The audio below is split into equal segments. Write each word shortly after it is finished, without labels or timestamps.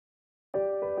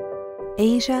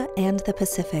Asia and the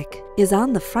Pacific is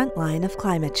on the front line of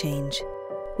climate change,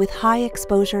 with high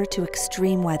exposure to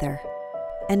extreme weather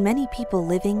and many people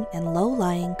living in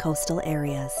low-lying coastal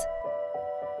areas.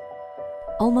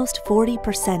 Almost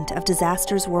 40% of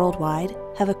disasters worldwide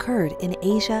have occurred in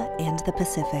Asia and the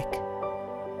Pacific.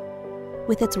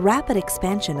 With its rapid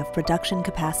expansion of production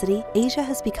capacity, Asia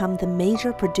has become the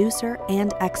major producer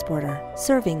and exporter,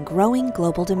 serving growing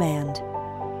global demand.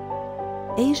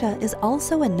 Asia is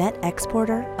also a net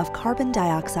exporter of carbon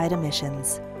dioxide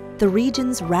emissions. The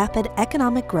region's rapid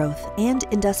economic growth and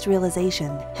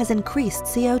industrialization has increased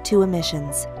CO2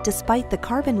 emissions, despite the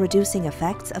carbon-reducing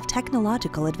effects of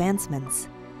technological advancements.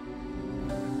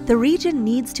 The region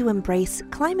needs to embrace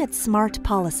climate-smart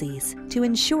policies to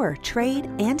ensure trade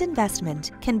and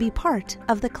investment can be part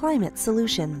of the climate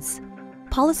solutions.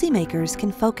 Policymakers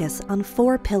can focus on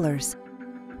 4 pillars: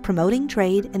 promoting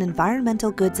trade in environmental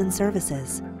goods and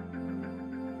services,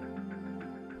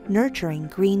 nurturing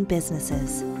green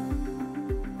businesses,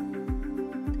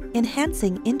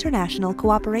 enhancing international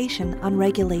cooperation on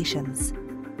regulations,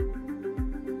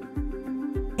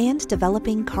 and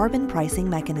developing carbon pricing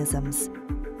mechanisms.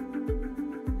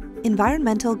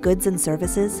 Environmental goods and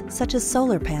services such as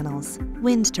solar panels,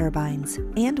 wind turbines,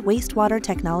 and wastewater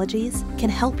technologies can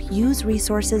help use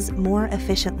resources more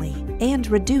efficiently and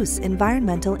reduce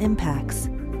environmental impacts.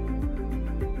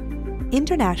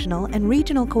 International and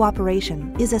regional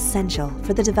cooperation is essential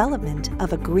for the development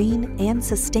of a green and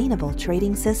sustainable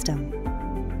trading system.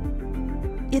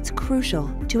 It's crucial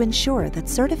to ensure that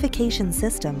certification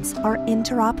systems are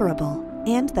interoperable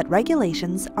and that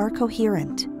regulations are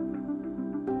coherent.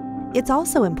 It's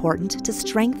also important to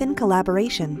strengthen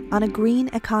collaboration on a green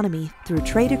economy through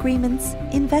trade agreements,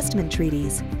 investment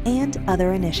treaties, and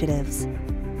other initiatives.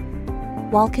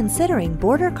 While considering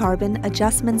border carbon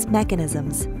adjustments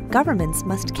mechanisms, governments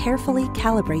must carefully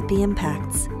calibrate the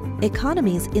impacts.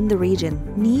 Economies in the region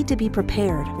need to be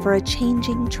prepared for a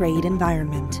changing trade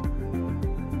environment.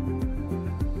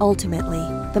 Ultimately,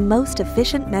 the most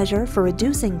efficient measure for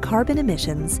reducing carbon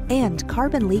emissions and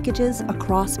carbon leakages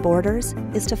across borders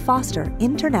is to foster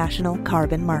international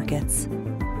carbon markets.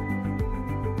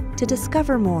 To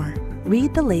discover more,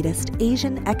 read the latest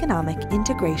Asian Economic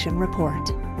Integration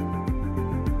Report.